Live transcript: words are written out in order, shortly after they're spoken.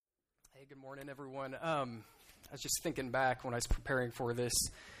Hey, good morning, everyone. I was just thinking back when I was preparing for this.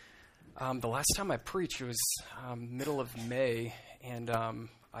 The last time I preached was middle of May, and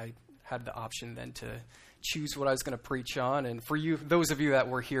I had the option then to choose what I was going to preach on. And for you, those of you that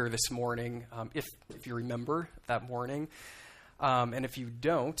were here this morning, if you remember that morning, and if you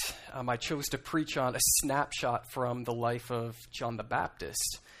don't, I chose to preach on a snapshot from the life of John the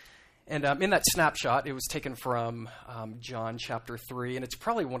Baptist. And in that snapshot, it was taken from John chapter 3, and it's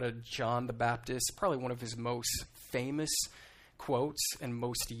probably one of John the Baptist, probably one of his most famous quotes and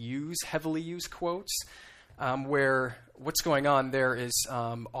most heavily used quotes, where what's going on there is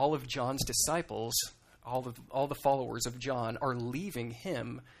all of John's disciples, all the followers of John are leaving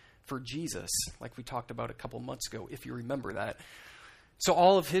him for Jesus, like we talked about a couple months ago, if you remember that. So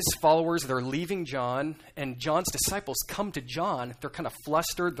all of his followers, they're leaving John, and John's disciples come to John. They're kind of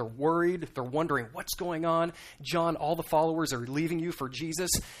flustered. They're worried. They're wondering, what's going on? John, all the followers are leaving you for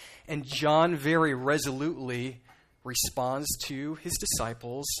Jesus. And John very resolutely responds to his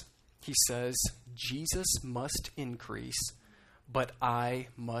disciples. He says, Jesus must increase, but I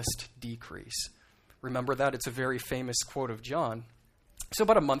must decrease. Remember that? It's a very famous quote of John. So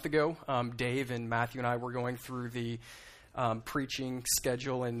about a month ago, Dave and Matthew and I were going through the preaching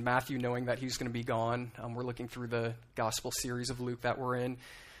schedule, and Matthew, knowing that he was going to be gone, we're looking through the gospel series of Luke that we're in.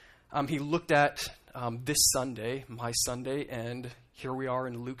 He looked at this Sunday, my Sunday, and here we are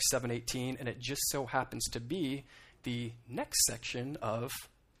in Luke 7:18, and it just so happens to be the next section of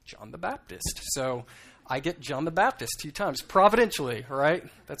John the Baptist. So I get John the Baptist 2 times, providentially, right?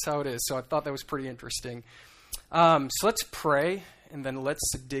 That's how it is. So I thought that was pretty interesting. So let's pray, and then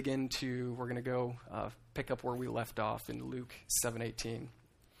let's dig into, we're going to go pick up where we left off in Luke 7:18.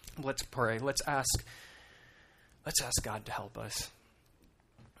 Let's pray. Let's ask God to help us.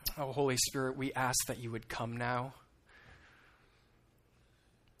 Oh, Holy Spirit, we ask that you would come now.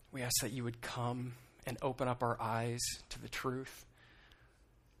 We ask that you would come and open up our eyes to the truth.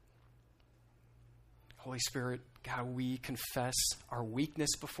 Holy Spirit, God, we confess our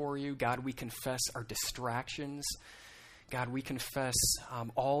weakness before you. God, we confess our distractions. God, we confess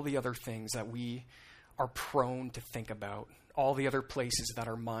all the other things that we are prone to think about, all the other places that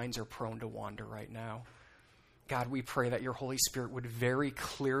our minds are prone to wander right now. God, we pray that your Holy Spirit would very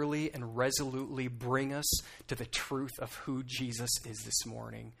clearly and resolutely bring us to the truth of who Jesus is this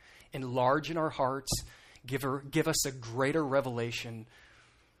morning. Enlarge in our hearts, give us a greater revelation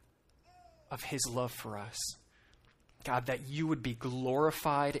of his love for us. God, that you would be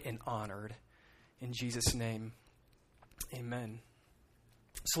glorified and honored. In Jesus' name, amen.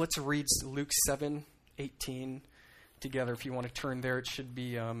 So let's read Luke 7:18 together. If you want to turn there, it should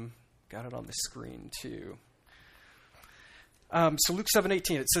be, got it on the screen too. So Luke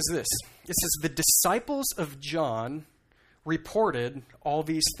 7:18, it says this. It says, the disciples of John reported all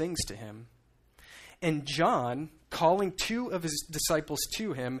these things to him. And John, calling 2 of his disciples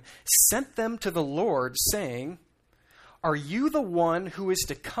to him, sent them to the Lord, saying, are you the one who is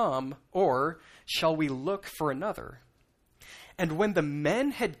to come, or shall we look for another? And when the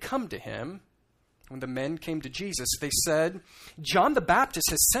men had come to him, when the men came to Jesus, they said, John the Baptist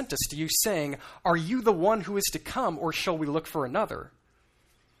has sent us to you, saying, are you the one who is to come, or shall we look for another?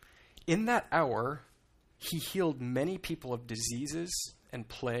 In that hour, he healed many people of diseases and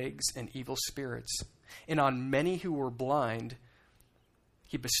plagues and evil spirits. And on many who were blind,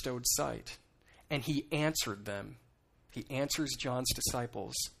 he bestowed sight. And he answered them. He answers John's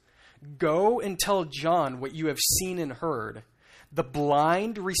disciples. Go and tell John what you have seen and heard. The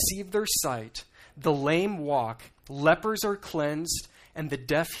blind receive their sight, the lame walk, lepers are cleansed, and the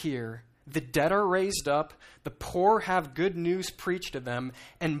deaf hear. The dead are raised up, the poor have good news preached to them,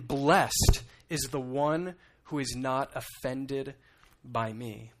 and blessed is the one who is not offended by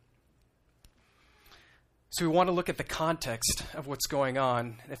me. So we want to look at the context of what's going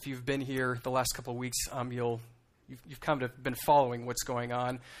on. If you've been here the last couple of weeks, you've kind of been following what's going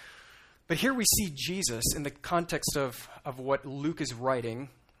on. But here we see Jesus in the context of what Luke is writing.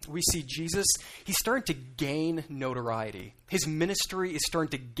 We see Jesus, he's starting to gain notoriety. His ministry is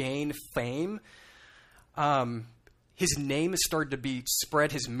starting to gain fame. His name is starting to be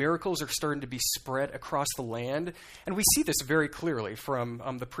spread. His miracles are starting to be spread across the land. And we see this very clearly from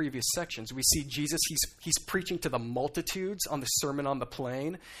the previous sections. We see Jesus, he's preaching to the multitudes on the Sermon on the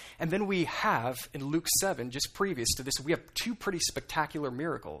Plain. And then we have, in Luke 7, just previous to this, we have 2 pretty spectacular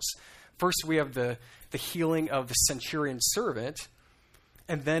miracles. First, we have the healing of the centurion's servant,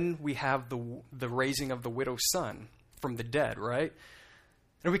 and then we have the raising of the widow's son from the dead, right?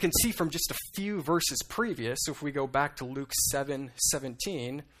 And we can see from just a few verses previous, so if we go back to Luke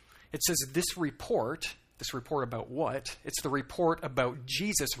 7:17, it says, this report, This report about what? It's the report about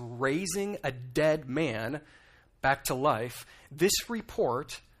Jesus raising a dead man back to life. This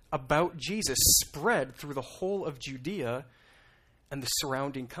report about Jesus spread through the whole of Judea and the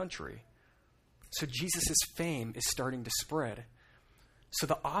surrounding country. So Jesus' fame is starting to spread. So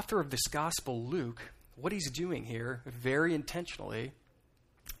the author of this gospel, Luke, what he's doing here, very intentionally,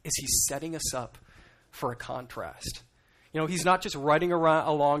 is he's setting us up for a contrast. He's not just writing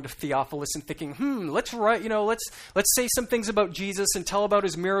along to Theophilus and thinking, let's say some things about Jesus and tell about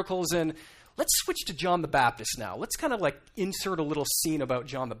his miracles, and let's switch to John the Baptist now. Let's kind of like insert a little scene about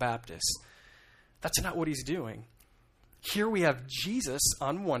John the Baptist. That's not what he's doing. Here we have Jesus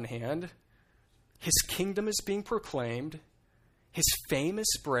on one hand. His kingdom is being proclaimed. His fame is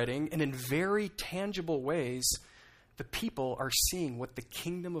spreading, and in very tangible ways, the people are seeing what the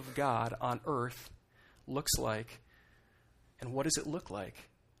kingdom of God on earth looks like. And what does it look like?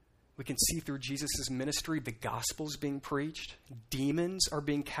 We can see through Jesus' ministry, the gospel's being preached, demons are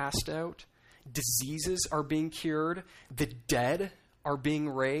being cast out, diseases are being cured, the dead are being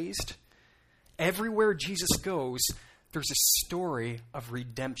raised. Everywhere Jesus goes, there's a story of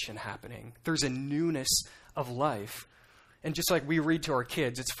redemption happening. There's a newness of life. And just like we read to our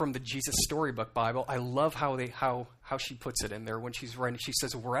kids, it's from the Jesus Storybook Bible. I love how she puts it in there when she's writing. She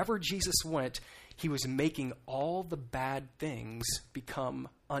says, wherever Jesus went, he was making all the bad things become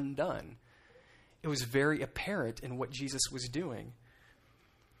undone. It was very apparent in what Jesus was doing.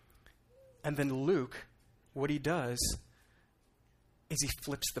 And then Luke, what he does is he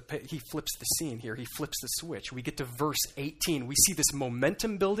flips the scene here. He flips the switch. We get to verse 18. We see this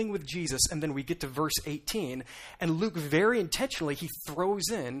momentum building with Jesus, and then we get to verse 18. And Luke, very intentionally, he throws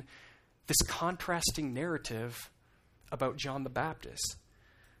in this contrasting narrative about John the Baptist.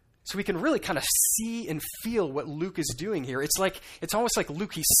 So we can really kind of see and feel what Luke is doing here. It's almost like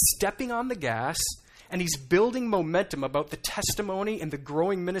Luke, he's stepping on the gas, and he's building momentum about the testimony and the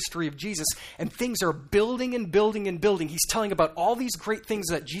growing ministry of Jesus, and things are building and building and building. He's telling about all these great things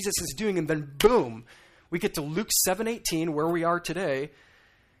that Jesus is doing, and then boom, we get to Luke 7:18, where we are today,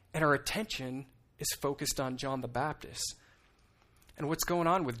 and our attention is focused on John the Baptist. And what's going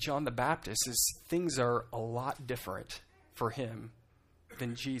on with John the Baptist is things are a lot different for him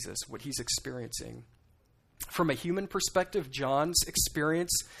than Jesus, what he's experiencing. From a human perspective, John's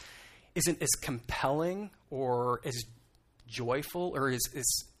experience isn't as compelling or as joyful or as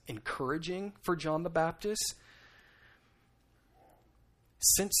encouraging for John the Baptist.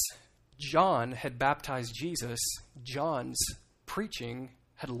 Since John had baptized Jesus, John's preaching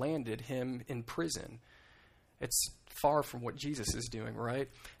had landed him in prison. It's far from what Jesus is doing, right?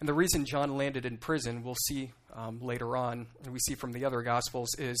 And the reason John landed in prison, we'll see later on, and we see from the other Gospels,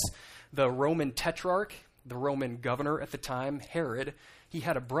 is the Roman tetrarch, the Roman governor at the time, Herod. He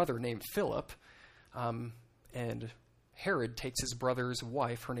had a brother named Philip, and Herod takes his brother's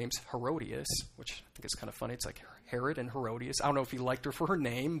wife. Her name's Herodias, which I think is kind of funny. It's like Herod and Herodias. I don't know if he liked her for her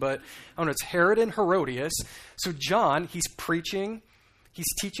name, but I don't know. It's Herod and Herodias. So John, he's preaching,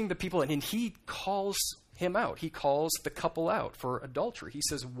 he's teaching the people, and he calls him out. He calls the couple out for adultery. He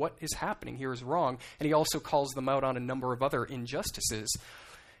says, what is happening here is wrong. And he also calls them out on a number of other injustices.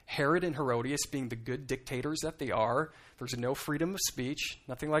 Herod and Herodias, being the good dictators that they are, there's no freedom of speech,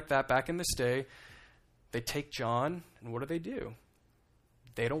 nothing like that back in this day. They take John, and what do?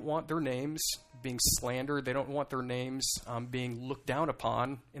 They don't want their names being slandered. They don't want their names being looked down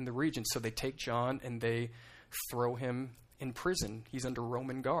upon in the region. So they take John, and they throw him in prison. He's under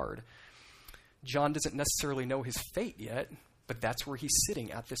Roman guard. John doesn't necessarily know his fate yet, but that's where he's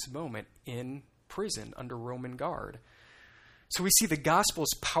sitting at this moment, in prison under Roman guard. So we see the gospel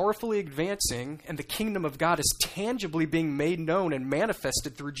is powerfully advancing, and the kingdom of God is tangibly being made known and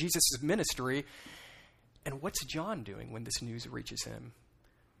manifested through Jesus' ministry. And what's John doing when this news reaches him?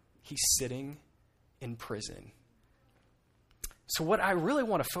 He's sitting in prison. So what I really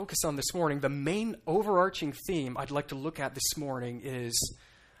want to focus on this morning, the main overarching theme I'd like to look at this morning, is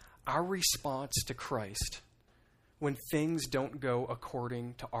our response to Christ when things don't go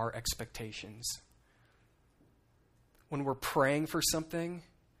according to our expectations. When we're praying for something,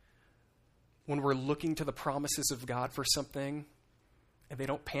 when we're looking to the promises of God for something, and they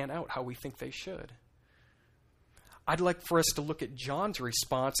don't pan out how we think they should. I'd like for us to look at John's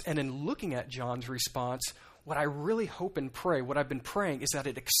response, and in looking at John's response, what I really hope and pray, what I've been praying, is that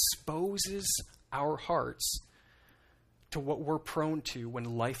it exposes our hearts to what we're prone to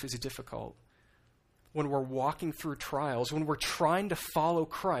when life is difficult, when we're walking through trials, when we're trying to follow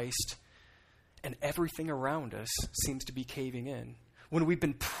Christ, and everything around us seems to be caving in. When we've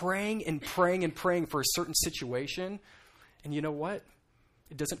been praying and praying and praying for a certain situation, and you know what?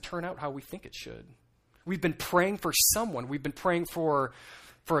 It doesn't turn out how we think it should. We've been praying for someone. We've been praying for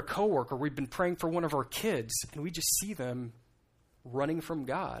a coworker. We've been praying for one of our kids, and we just see them running from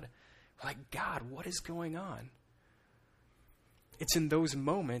God. We're like, God, what is going on? It's in those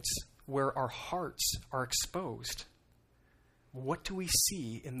moments where our hearts are exposed. What do we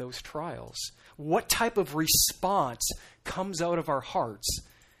see in those trials? What type of response comes out of our hearts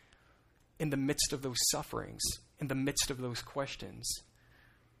in the midst of those sufferings, in the midst of those questions?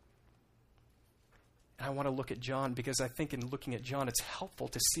 And I want to look at John because I think in looking at John, it's helpful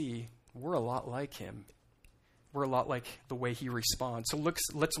to see we're a lot like him. We're a lot like the way he responds. So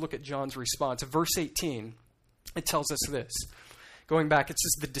let's look at John's response. Verse 18, it tells us this. Going back, it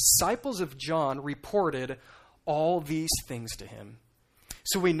says, the disciples of John reported all these things to him.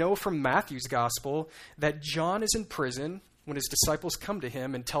 So we know from Matthew's gospel that John is in prison when his disciples come to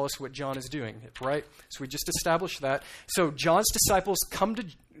him and tell us what John is doing, right? So we just established that. So John's disciples come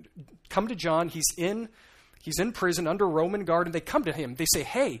to John. He's in prison under Roman guard, and they come to him. They say,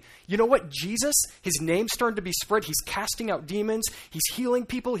 hey, you know what? Jesus, his name's starting to be spread. He's casting out demons. He's healing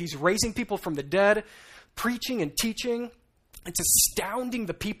people. He's raising people from the dead, preaching and teaching. It's astounding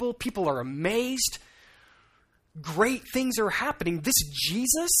the people. People are amazed. Great things are happening. This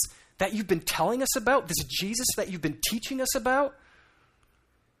Jesus that you've been telling us about, this Jesus that you've been teaching us about,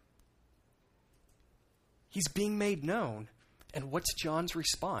 he's being made known. And what's John's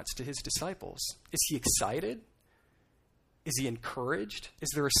response to his disciples? Is he excited? Is he encouraged?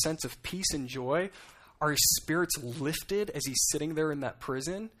 Is there a sense of peace and joy? Are his spirits lifted as he's sitting there in that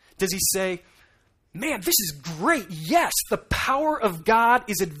prison? Does he say, man, this is great. Yes, the power of God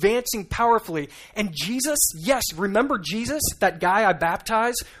is advancing powerfully. And Jesus, yes, remember Jesus, that guy I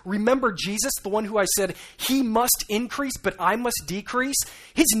baptized? Remember Jesus, the one who I said, he must increase, but I must decrease?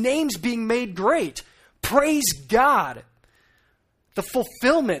 His name's being made great. Praise God. The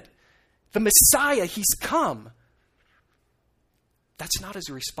fulfillment, the Messiah, he's come. That's not his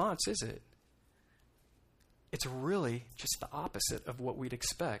response, is it? It's really just the opposite of what we'd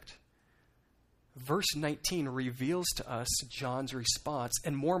expect. Verse 19 reveals to us John's response,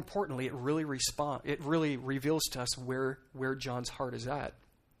 and more importantly, it really reveals to us where John's heart is at.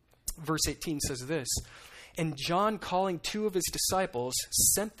 Verse 18 says this, and John, calling two of his disciples,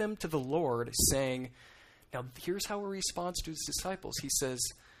 sent them to the Lord, saying, now here's how he responds to his disciples. He says,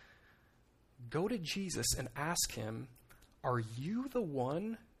 go to Jesus and ask him, are you the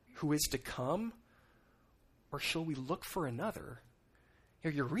one who is to come, or shall we look for another?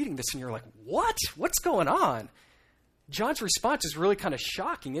 You're reading this and you're like, what? What's going on? John's response is really kind of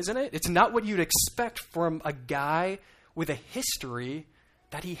shocking, isn't it? It's not what you'd expect from a guy with a history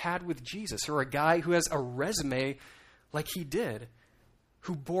that he had with Jesus, or a guy who has a resume like he did,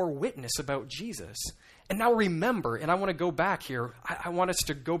 who bore witness about Jesus. And now remember, and I want to go back here, I want us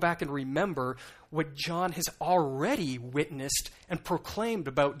to go back and remember what John has already witnessed and proclaimed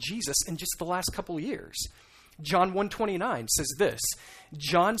about Jesus in just the last couple of years. John 1:29 says this.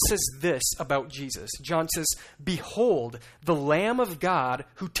 John says this about Jesus. John says, behold, the Lamb of God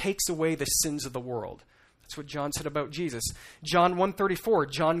who takes away the sins of the world. That's what John said about Jesus. John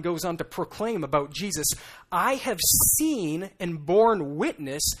 1:34, John goes on to proclaim about Jesus, I have seen and borne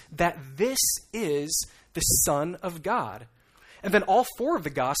witness that this is the Son of God. And then all four of the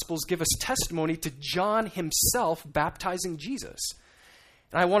Gospels give us testimony to John himself baptizing Jesus.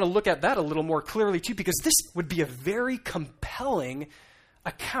 And I want to look at that a little more clearly too, because this would be a very compelling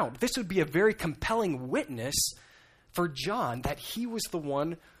account. This would be a very compelling witness for John that he was the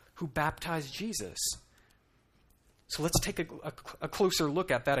one who baptized Jesus. So let's take a closer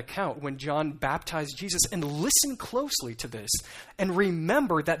look at that account when John baptized Jesus, and listen closely to this. And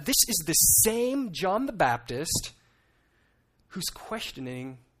remember that this is the same John the Baptist who's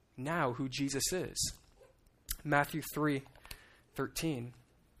questioning now who Jesus is. Matthew 3:13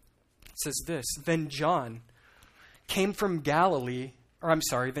 says this, then John came from Galilee,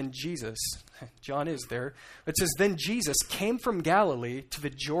 then Jesus, John is there. It says, then Jesus came from Galilee to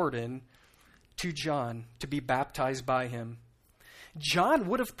the Jordan to John to be baptized by him. John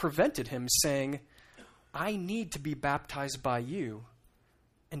would have prevented him, saying, I need to be baptized by you,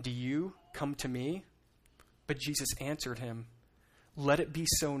 and do you come to me? But Jesus answered him, let it be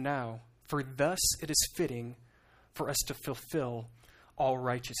so now, for thus it is fitting for us to fulfill all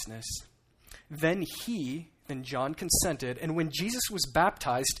righteousness. Then John consented, and when Jesus was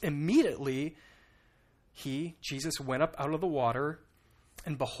baptized, immediately Jesus went up out of the water,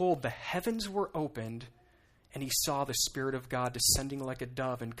 and behold, the heavens were opened, and he saw the Spirit of God descending like a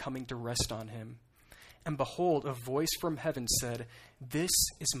dove and coming to rest on him. And behold, a voice from heaven said, this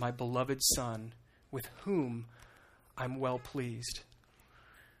is my beloved Son, with whom I'm well pleased.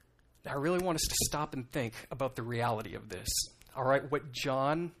 I really want us to stop and think about the reality of this. All right, what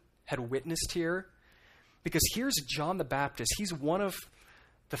John had witnessed here. Because here's John the Baptist. He's one of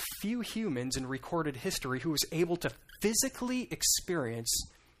the few humans in recorded history who was able to physically experience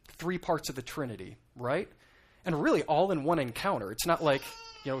 3 parts of the Trinity, right? And really all in one encounter. It's not like,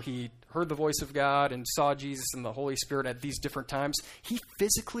 he heard the voice of God and saw Jesus and the Holy Spirit at these different times. He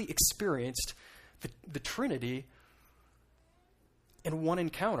physically experienced the Trinity in one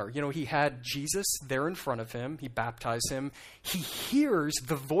encounter. He had Jesus there in front of him. He baptized him. He hears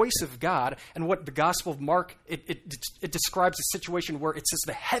the voice of God. And what the Gospel of Mark, it describes a situation where it says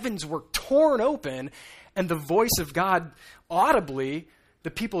the heavens were torn open and the voice of God audibly,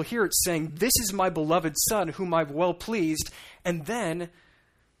 the people hear it saying, "This is my beloved Son whom I've well pleased." And then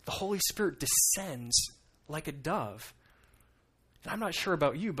the Holy Spirit descends like a dove. And I'm not sure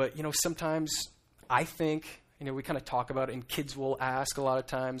about you, but, sometimes I think, we kind of talk about it, and kids will ask a lot of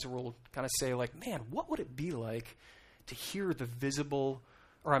times, or we'll kind of say like, man, what would it be like to hear the visible,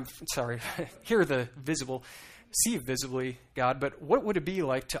 hear the visible, see visibly God, but what would it be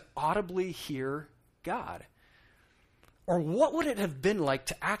like to audibly hear God? Or what would it have been like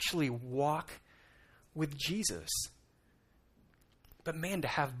to actually walk with Jesus? But man, to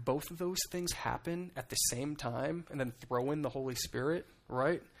have both of those things happen at the same time and then throw in the Holy Spirit,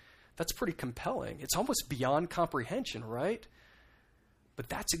 right? That's pretty compelling. It's almost beyond comprehension, right? But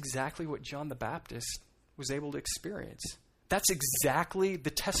that's exactly what John the Baptist was able to experience. That's exactly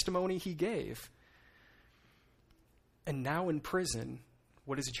the testimony he gave. And now in prison,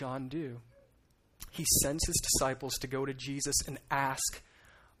 what does John do? He sends his disciples to go to Jesus and ask,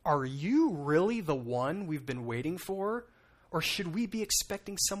 "Are you really the one we've been waiting for? Or should we be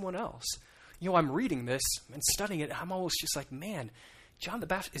expecting someone else?" I'm reading this and studying it. I'm almost just like, man, John the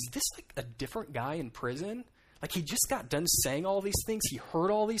Baptist, is this like a different guy in prison? Like he just got done saying all these things. He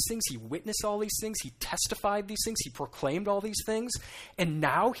heard all these things. He witnessed all these things. He testified these things. He proclaimed all these things. And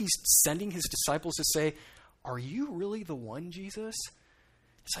now he's sending his disciples to say, "Are you really the one, Jesus?"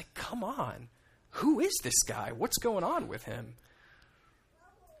 It's like, come on. Who is this guy? What's going on with him?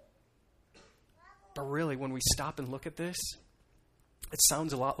 But really, when we stop and look at this, it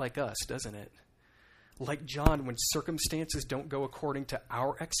sounds a lot like us, doesn't it? Like John, when circumstances don't go according to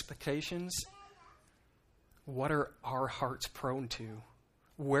our expectations, what are our hearts prone to?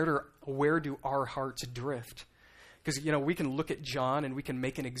 Where do our hearts drift? Because, we can look at John and we can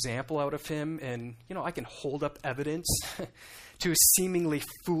make an example out of him, and, I can hold up evidence to his seemingly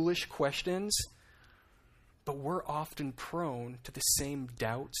foolish questions, but we're often prone to the same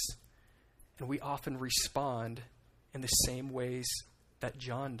doubts, and we often respond in the same ways that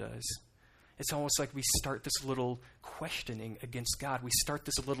John does. It's almost like we start this little questioning against God. We start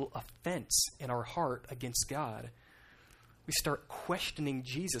this little offense in our heart against God. We start questioning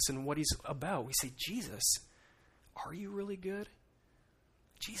Jesus and what he's about. We say, "Jesus, are you really good?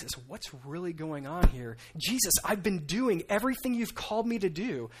 Jesus, what's really going on here? Jesus, I've been doing everything you've called me to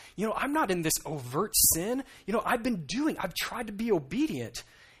do. I'm not in this overt sin. I've tried to be obedient,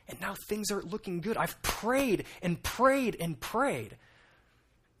 and now things aren't looking good. I've prayed and prayed and prayed.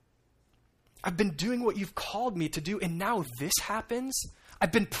 I've been doing what you've called me to do, and now this happens.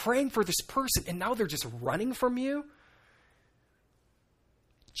 I've been praying for this person, and now they're just running from you.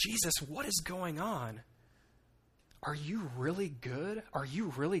 Jesus, what is going on? Are you really good? Are you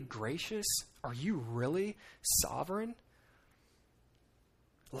really gracious? Are you really sovereign?"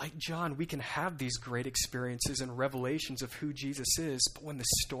 Like John, we can have these great experiences and revelations of who Jesus is, but when the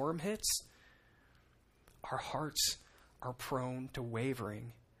storm hits, our hearts are prone to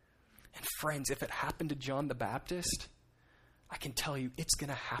wavering. And friends, if it happened to John the Baptist, I can tell you it's going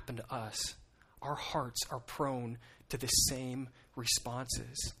to happen to us. Our hearts are prone to the same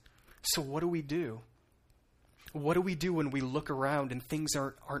responses. So what do we do? What do we do when we look around and things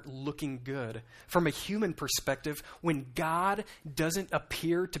aren't looking good? From a human perspective, when God doesn't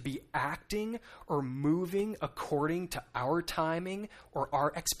appear to be acting or moving according to our timing or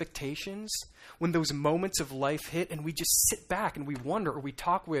our expectations, when those moments of life hit and we just sit back and we wonder, or we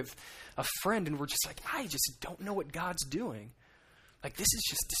talk with a friend and we're just like, I just don't know what God's doing. Like, this is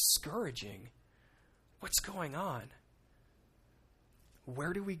just discouraging. What's going on?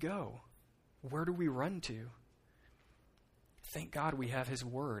 Where do we go? Where do we run to? Thank God we have his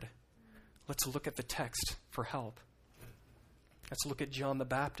word. Let's look at the text for help. Let's look at John the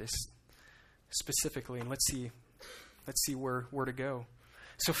Baptist specifically, and let's see where to go.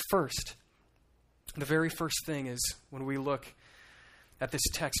 So first, the very first thing is when we look at this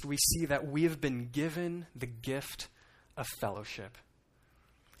text, we see that we have been given the gift of fellowship.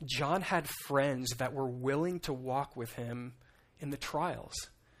 John had friends that were willing to walk with him in the trials.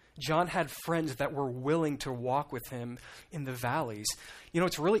 John had friends that were willing to walk with him in the valleys.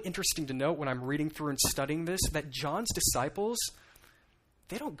 It's really interesting to note when I'm reading through and studying this that John's disciples,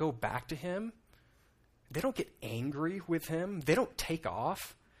 they don't go back to him. They don't get angry with him. They don't take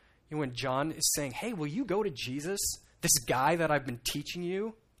off. When John is saying, hey, will you go to Jesus? This guy that I've been teaching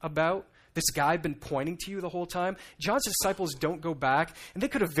you about, this guy I've been pointing to you the whole time. John's disciples don't go back, and they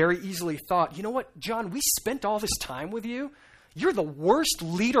could have very easily thought, you know what, John, we spent all this time with you. You're the worst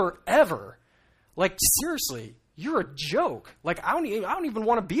leader ever. Like, seriously, you're a joke. Like, I don't even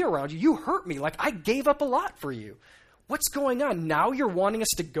want to be around you. You hurt me. Like, I gave up a lot for you. What's going on? Now you're wanting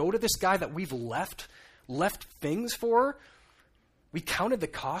us to go to this guy that we've left things for? We counted the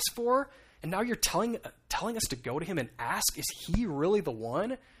cost for, and now you're telling us to go to him and ask, is he really the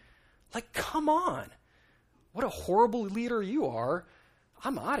one? Like, come on. What a horrible leader you are.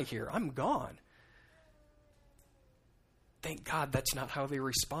 I'm out of here. I'm gone. Thank God that's not how they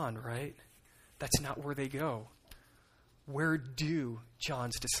respond, right? That's not where they go. Where do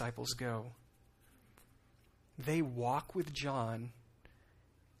John's disciples go? They walk with John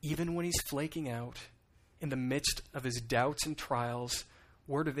even when he's flaking out. In the midst of his doubts and trials,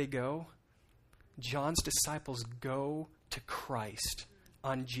 where do they go? John's disciples go to Christ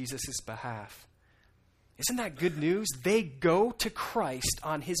on Jesus' behalf. Isn't that good news? They go to Christ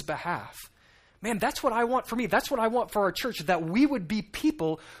on his behalf. Man, that's what I want for me. That's what I want for our church, that we would be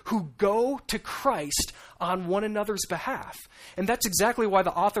people who go to Christ on one another's behalf. And that's exactly why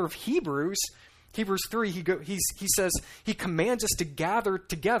the author of Hebrews 3, he says, he commands us to gather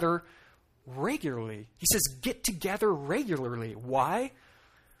together regularly. He says, get together regularly. Why?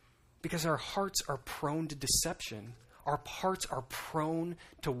 Because our hearts are prone to deception. Our hearts are prone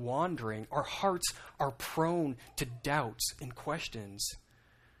to wandering. Our hearts are prone to doubts and questions.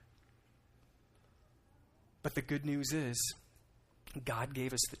 But the good news is, God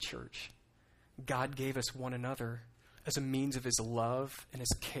gave us the church. God gave us one another as a means of his love and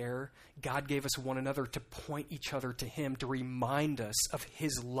his care. God gave us one another to point each other to him, to remind us of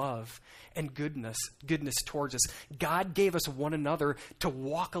his love and goodness towards us. God gave us one another to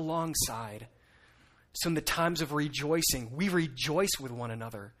walk alongside. So in the times of rejoicing, we rejoice with one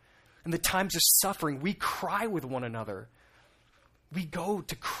another. In the times of suffering, we cry with one another. We go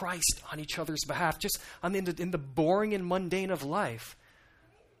to Christ on each other's behalf. Just in the boring and mundane of life,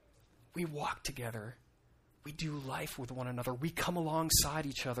 we walk together. We do life with one another. We come alongside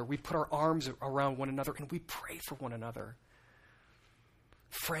each other. We put our arms around one another, and we pray for one another.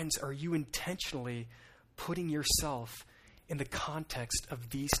 Friends, are you intentionally putting yourself in the context of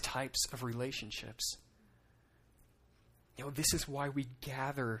these types of relationships? This is why we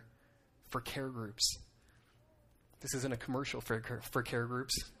gather for care groups. This isn't a commercial for care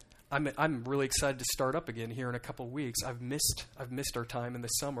groups. I'm really excited to start up again here in a couple of weeks. I've missed our time in the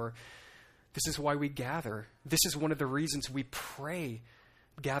summer. This is why we gather. This is one of the reasons we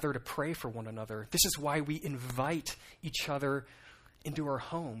gather to pray for one another. This is why we invite each other into our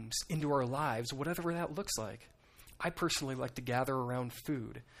homes, into our lives, whatever that looks like. I personally like to gather around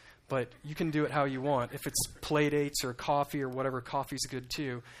food, but you can do it how you want. If it's play dates or coffee or whatever, coffee's good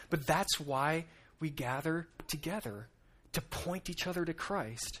too. But that's why we gather together, to point each other to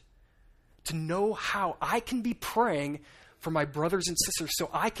Christ, to know how I can be praying for my brothers and sisters, so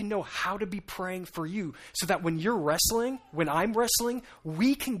I can know how to be praying for you, so that when you're wrestling, when I'm wrestling,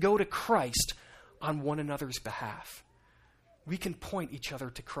 we can go to Christ on one another's behalf. We can point each other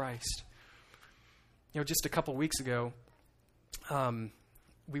to Christ. Just a couple weeks ago,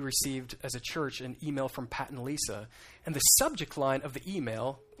 we received as a church an email from Pat and Lisa, and the subject line of the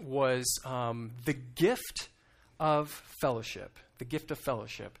email was the gift of fellowship. The gift of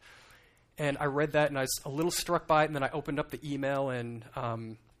fellowship. And I read that, and I was a little struck by it, and then I opened up the email, and I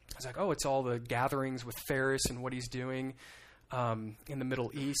was like, oh, it's all the gatherings with Ferris and what he's doing in the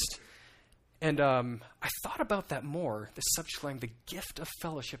Middle East. And I thought about that more, the subject line, the gift of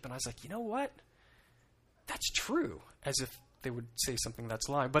fellowship, and I was like, you know what? That's true, as if they would say something that's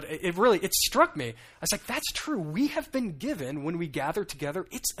lying. But it struck me. I was like, that's true. We have been given, when we gather together,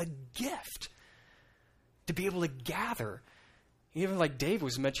 it's a gift to be able to gather. Even like Dave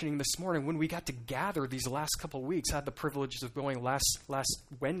was mentioning this morning, when we got to gather these last couple of weeks, I had the privileges of going last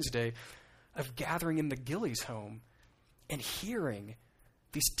Wednesday, of gathering in the Gillies home and hearing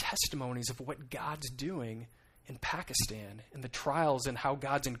these testimonies of what God's doing in Pakistan and the trials and how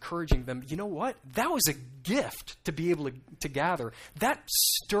God's encouraging them. You know what? That was a gift to be able to gather. That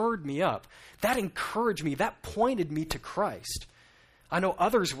stirred me up. That encouraged me. That pointed me to Christ. I know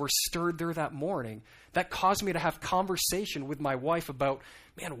others were stirred there that morning. That caused me to have conversation with my wife about,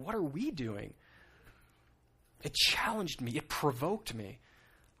 man, what are we doing? It challenged me. It provoked me.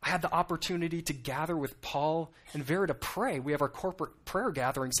 I had the opportunity to gather with Paul and Vera to pray. We have our corporate prayer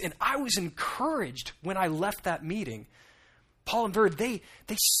gatherings, and I was encouraged when I left that meeting. Paul and Vera, they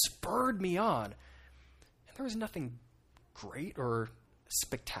spurred me on. And there was nothing great or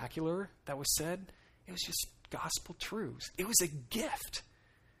spectacular that was said. It was just gospel truths. It was a gift.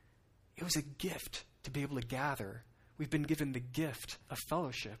 It was a gift to be able to gather. We've been given the gift of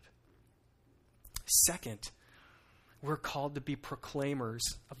fellowship. Second, we're called to be proclaimers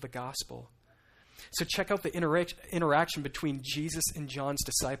of the gospel. So check out the interaction between Jesus and John's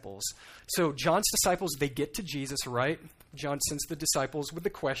disciples. So John's disciples, they get to Jesus, right? John sends the disciples with the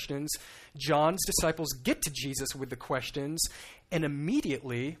questions. John's disciples get to Jesus with the questions. And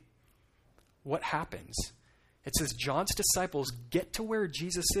immediately, what happens? It says John's disciples get to where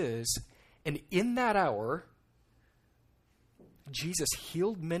Jesus is, and in that hour, Jesus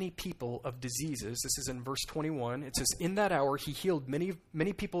healed many people of diseases. This is in verse 21. It says, in that hour he healed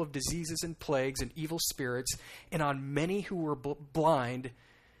many people of diseases and plagues and evil spirits, and on many who were blind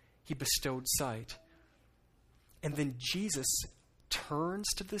he bestowed sight. And then Jesus turns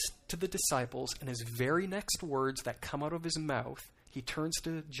to the disciples, and his very next words that come out of his mouth, he turns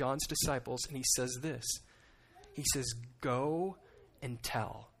to John's disciples and he says this. He says, go and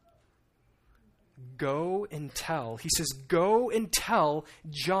tell. Go and tell. He says, go and tell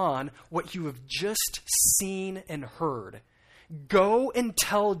John what you have just seen and heard. Go and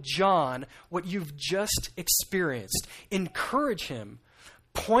tell John what you've just experienced. Encourage him.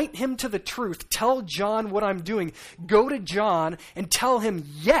 Point him to the truth. Tell John what I'm doing. Go to John and tell him,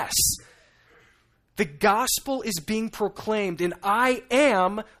 yes, the gospel is being proclaimed, and I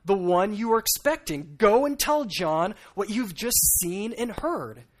am the one you are expecting. Go and tell John what you've just seen and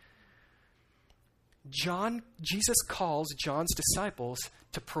heard. Jesus calls John's disciples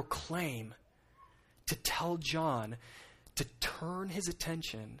to proclaim, to tell John, to turn his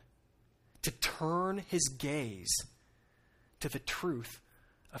attention, to turn his gaze to the truth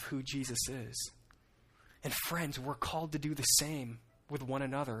of who Jesus is. And friends, we're called to do the same with one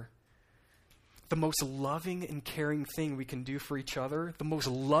another. The most loving and caring thing we can do for each other, the most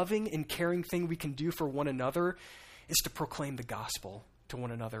loving and caring thing we can do for one another is to proclaim the gospel to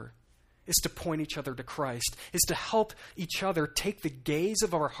one another. Is to point each other to Christ, is to help each other take the gaze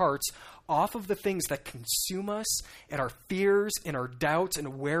of our hearts off of the things that consume us and our fears and our doubts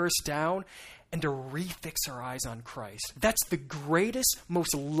and wear us down, and to refix our eyes on Christ. That's the greatest,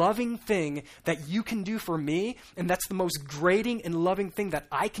 most loving thing that you can do for me, and that's the most grating and loving thing that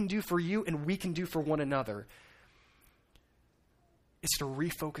I can do for you and we can do for one another. It's to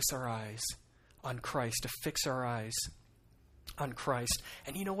refocus our eyes on Christ, to fix our eyes on Christ.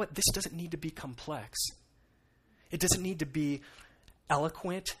 And you know what? This doesn't need to be complex. It doesn't need to be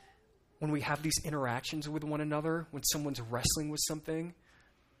eloquent when we have these interactions with one another, when someone's wrestling with something.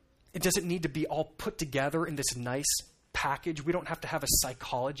 It doesn't need to be all put together in this nice package. We don't have to have a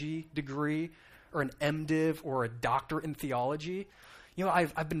psychology degree or an MDiv or a doctorate in theology. You know,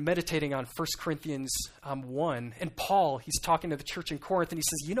 I've been meditating on 1 Corinthians 1, and Paul, he's talking to the church in Corinth, and he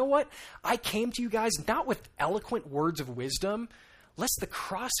says, you know what? I came to you guys not with eloquent words of wisdom, lest the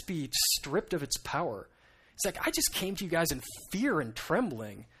cross be stripped of its power. It's like, I just came to you guys in fear and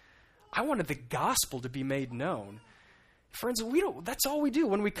trembling. I wanted the gospel to be made known. Friends, that's all we do.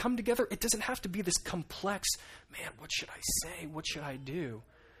 When we come together, it doesn't have to be this complex, man, what should I say? What should I do?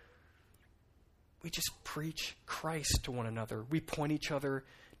 We just preach Christ to one another. We point each other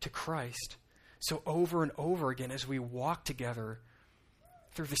to Christ. So over and over again, as we walk together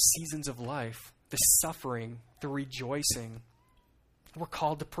through the seasons of life, the suffering, the rejoicing, we're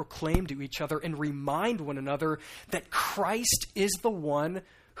called to proclaim to each other and remind one another that Christ is the one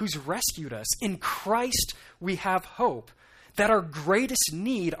who's rescued us. In Christ, we have hope. That our greatest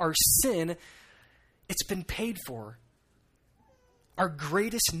need, our sin, it's been paid for. Our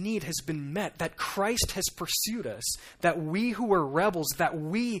greatest need has been met, that Christ has pursued us, that we who were rebels, that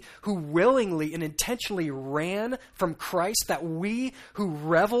we who willingly and intentionally ran from Christ, that we who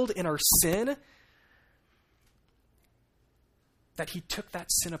reveled in our sin, that he took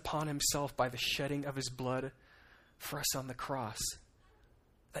that sin upon himself by the shedding of his blood for us on the cross,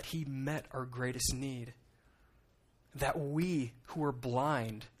 that he met our greatest need, that we who were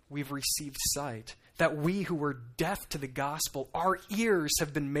blind, we've received sight, that we who were deaf to the gospel, our ears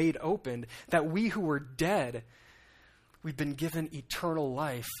have been made open, that we who were dead, we've been given eternal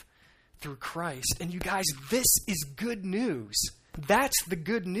life through Christ. And you guys, this is good news. That's the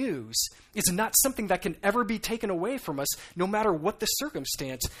good news. It's not something that can ever be taken away from us, no matter what the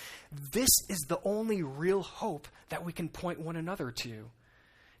circumstance. This is the only real hope that we can point one another to.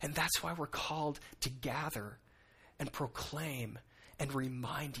 And that's why we're called to gather and proclaim and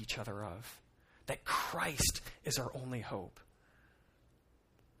remind each other of. That Christ is our only hope.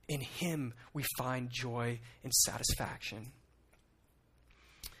 In him we find joy and satisfaction.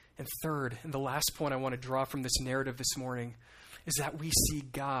 And third, and the last point I want to draw from this narrative this morning, is that we see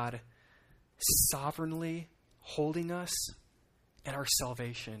God sovereignly holding us in our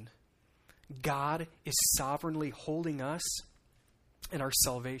salvation. God is sovereignly holding us in our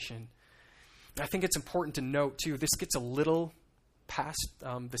salvation. And I think it's important to note, too, this gets a little past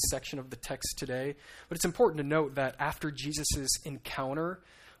the section of the text today, but it's important to note that after Jesus' encounter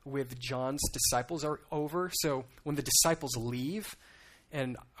with John's disciples are over, so when the disciples leave,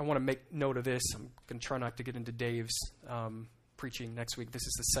 and I want to make note of this, I'm going to try not to get into Dave's preaching next week. This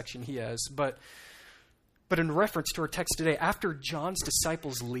is the section he has. But in reference to our text today, after John's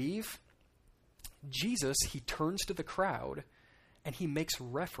disciples leave, Jesus, he turns to the crowd and he makes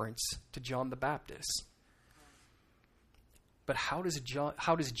reference to John the Baptist. But how does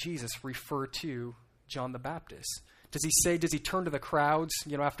Jesus refer to John the Baptist? Does he turn to the crowds,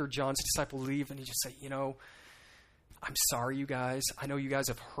 after John's disciples leave, and he just say, I'm sorry, you guys. I know you guys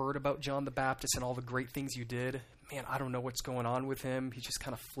have heard about John the Baptist and all the great things you did. Man, I don't know what's going on with him. He's just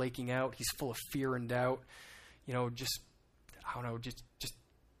kind of flaking out. He's full of fear and doubt. Just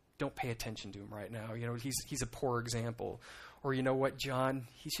don't pay attention to him right now. He's a poor example. Or you know what, John?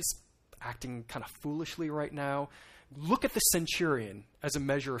 He's just acting kind of foolishly right now. Look at the centurion as a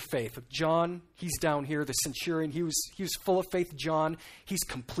measure of faith. John, he's down here. The centurion, he was full of faith. John, he's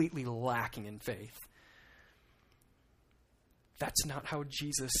completely lacking in faith. That's not how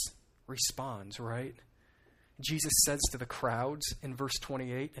Jesus responds, right? Jesus says to the crowds in verse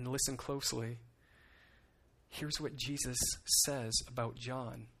 28, and listen closely. Here's what Jesus says about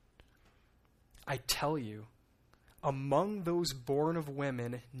John. I tell you, among those born of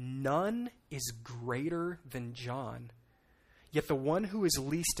women, none is greater than John. Yet the one who is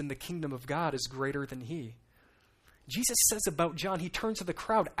least in the kingdom of God is greater than he. Jesus says about John, he turns to the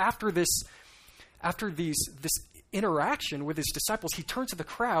crowd after this interaction with his disciples. He turns to the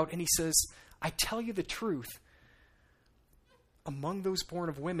crowd and he says, I tell you the truth. Among those born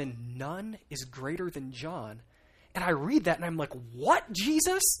of women, none is greater than John. And I read that and I'm like, what,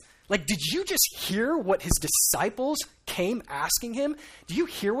 Jesus? Like, did you just hear what his disciples came asking him? Do you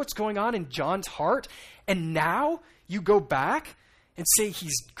hear what's going on in John's heart? And now you go back and say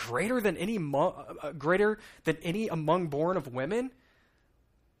he's greater than any among born of women?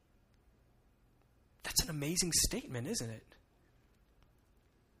 That's an amazing statement, isn't it?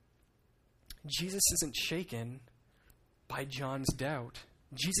 Jesus isn't shaken by John's doubt.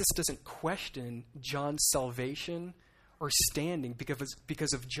 Jesus doesn't question John's salvation or standing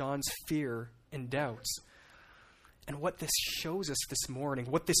because of John's fear and doubts. And what this shows us this morning,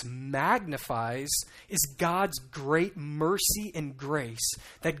 what this magnifies, is God's great mercy and grace,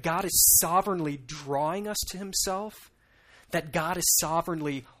 that God is sovereignly drawing us to himself, that God is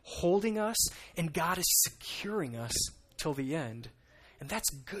sovereignly holding us, and God is securing us till the end. And that's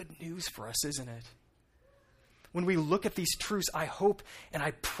good news for us, isn't it? When we look at these truths, I hope and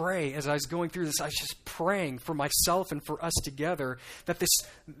I pray, as I was going through this, I was just praying for myself and for us together, that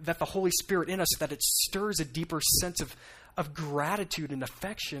the Holy Spirit in us, that it stirs a deeper sense of gratitude and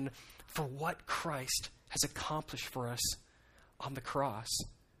affection for what Christ has accomplished for us on the cross.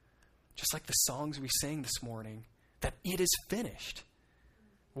 Just like the songs we sang this morning, that it is finished.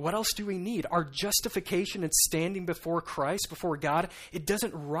 What else do we need? Our justification and standing before Christ, before God, it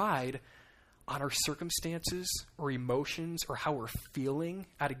doesn't ride on our circumstances or emotions or how we're feeling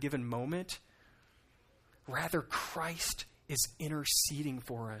at a given moment. Rather, Christ is interceding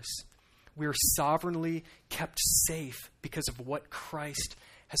for us. We are sovereignly kept safe because of what Christ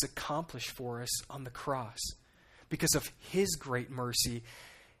has accomplished for us on the cross, because of his great mercy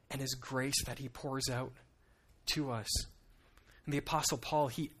and his grace that he pours out to us. And the Apostle Paul,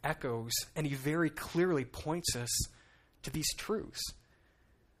 he echoes and he very clearly points us to these truths.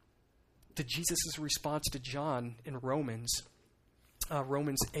 To Jesus' response to John in Romans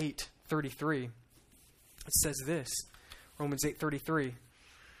 8:33. It says this, Romans 8:33.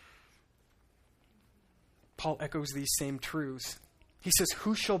 Paul echoes these same truths. He says,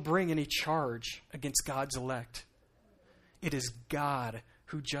 who shall bring any charge against God's elect? It is God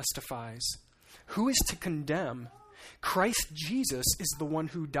who justifies. Who is to condemn? Christ Jesus is the one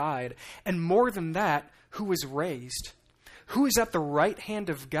who died, and more than that, who was raised. Who is at the right hand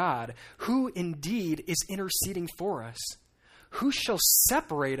of God, who indeed is interceding for us? Who shall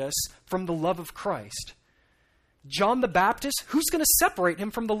separate us from the love of Christ? John the Baptist, who's going to separate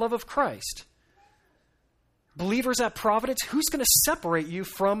him from the love of Christ? Believers at Providence, who's going to separate you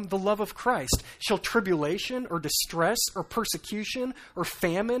from the love of Christ? Shall tribulation or distress or persecution or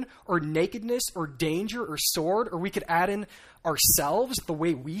famine or nakedness or danger or sword, or we could add in ourselves, the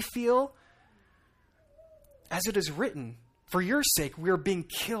way we feel? As it is written, for your sake we are being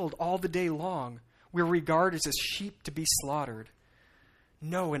killed all the day long. We are regarded as sheep to be slaughtered.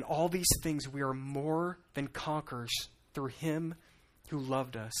 No, in all these things we are more than conquerors through him who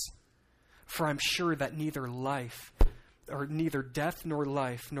loved us. For I'm sure that neither death nor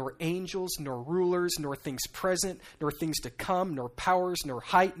life, nor angels, nor rulers, nor things present, nor things to come, nor powers, nor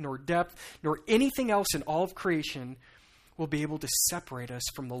height, nor depth, nor anything else in all of creation will be able to separate us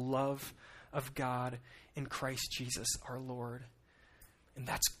from the love of God in Christ Jesus our Lord. And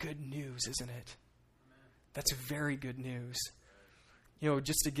that's good news, isn't it? That's very good news.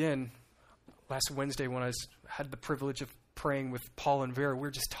 Just again, last Wednesday when I had the privilege of praying with Paul and Vera, we're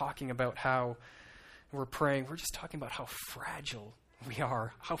just talking about how we're just talking about how fragile we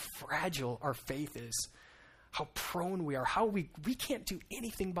are, how fragile our faith is, how prone we are, how we can't do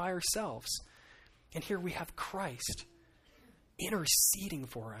anything by ourselves. And here we have Christ interceding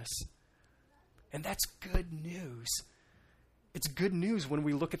for us. And that's good news. It's good news when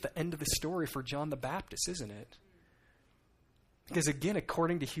we look at the end of the story for John the Baptist, isn't it? Because again,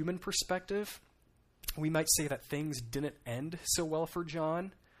 according to human perspective, we might say that things didn't end so well for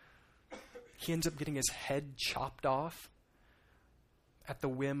John. He ends up getting his head chopped off at the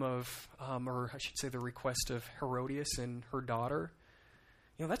whim of, or I should say the request of Herodias and her daughter.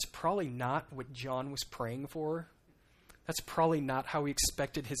 That's probably not what John was praying for. That's probably not how he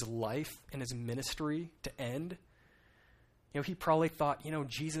expected his life and his ministry to end. He probably thought,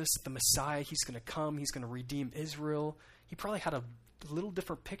 Jesus, the Messiah, he's going to come, he's going to redeem Israel. He probably had a little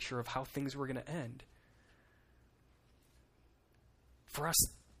different picture of how things were going to end. For us,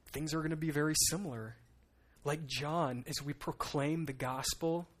 things are going to be very similar. Like John, as we proclaim the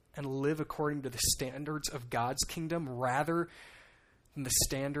gospel and live according to the standards of God's kingdom rather than the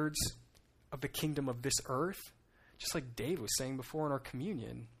standards of the kingdom of this earth, just like Dave was saying before in our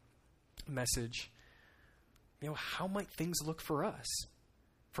communion message, how might things look for us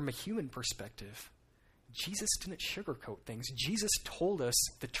from a human perspective? Jesus didn't sugarcoat things. Jesus told us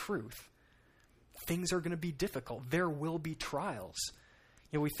the truth. Things are going to be difficult. There will be trials.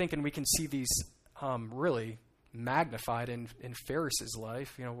 We think, and we can see these really magnified in Ferris's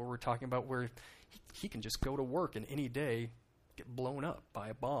life, where we're talking about where he can just go to work and any day get blown up by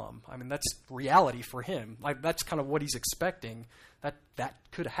a bomb. I mean, that's reality for him. That's kind of what he's expecting. That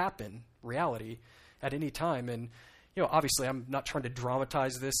could happen, reality, at any time. And, obviously I'm not trying to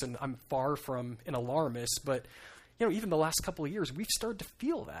dramatize this, and I'm far from an alarmist, but, even the last couple of years, we've started to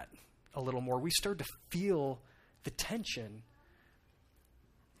feel that a little more. We started to feel the tension.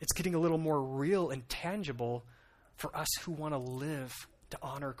 It's getting a little more real and tangible for us who want to live to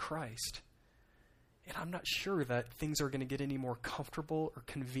honor Christ. And I'm not sure that things are going to get any more comfortable or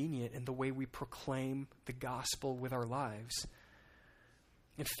convenient in the way we proclaim the gospel with our lives.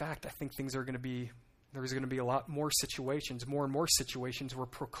 In fact, I think there's going to be a lot more situations, more and more situations where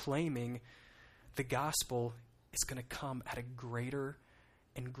proclaiming the gospel is going to come at a greater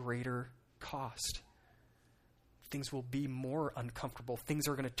and greater cost. Things will be more uncomfortable. Things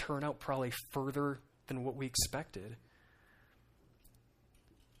are going to turn out probably further than what we expected.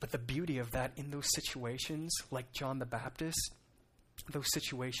 But the beauty of that in those situations, like John the Baptist, those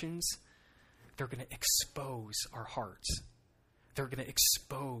situations, they're going to expose our hearts. They're going to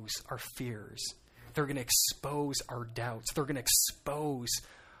expose our fears. They're going to expose our doubts. They're going to expose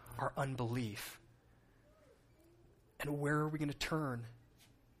our unbelief. And where are we going to turn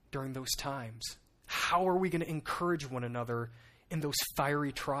during those times? How are we going to encourage one another in those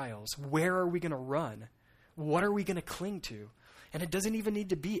fiery trials? Where are we going to run? What are we going to cling to? And it doesn't even need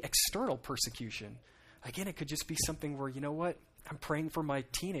to be external persecution. Again, it could just be something where, I'm praying for my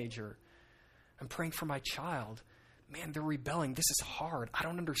teenager. I'm praying for my child. Man, they're rebelling. This is hard. I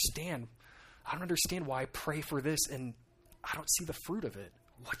don't understand why I pray for this and I don't see the fruit of it.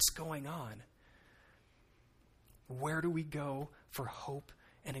 What's going on? Where do we go for hope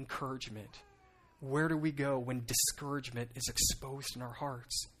and encouragement? Where do we go when discouragement is exposed in our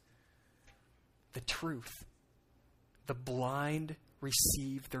hearts? The truth. The blind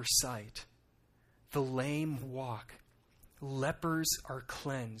receive their sight. The lame walk. Lepers are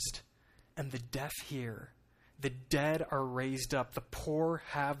cleansed. And the deaf hear. The dead are raised up. The poor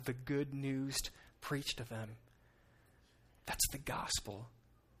have the good news preached to them. That's the gospel.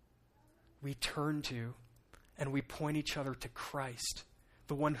 We turn to and we point each other to Christ,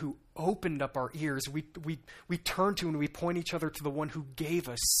 the one who opened up our ears. We turn to and we point each other to the one who gave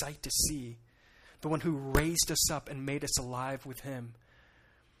us sight to see, the one who raised us up and made us alive with him,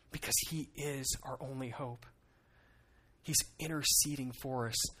 because he is our only hope. He's interceding for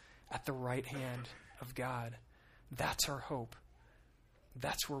us at the right hand of God. That's our hope.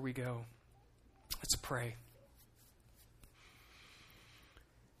 That's where we go. Let's pray.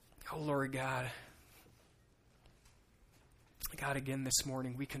 Oh, Lord God. God, again this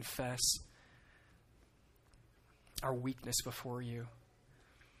morning we confess our weakness before you.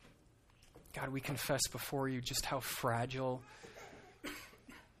 God, we confess before you just how fragile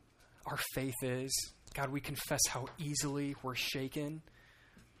our faith is. God, we confess how easily we're shaken.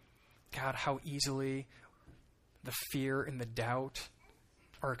 God, how easily the fear and the doubt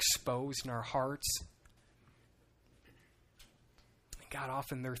are exposed in our hearts. And God,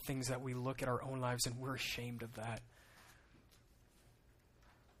 often there are things that we look at our own lives and we're ashamed of that.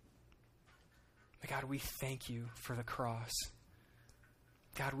 But God, we thank you for the cross.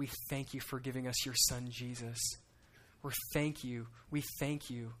 God, we thank you for giving us your Son, Jesus. We thank you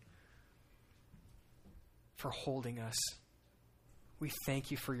for holding us. We thank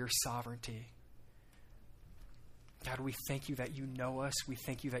you for your sovereignty. God, we thank you that you know us. We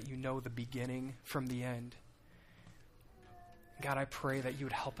thank you that you know the beginning from the end. God, I pray that you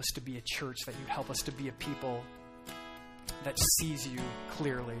would help us to be a church, that you'd help us to be a people that sees you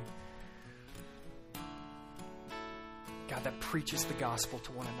clearly. God, that preaches the gospel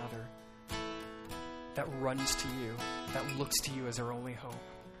to one another, that runs to you, that looks to you as our only hope.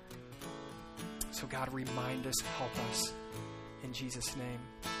 So God, remind us, help us. In Jesus' name,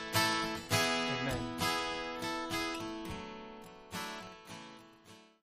 amen.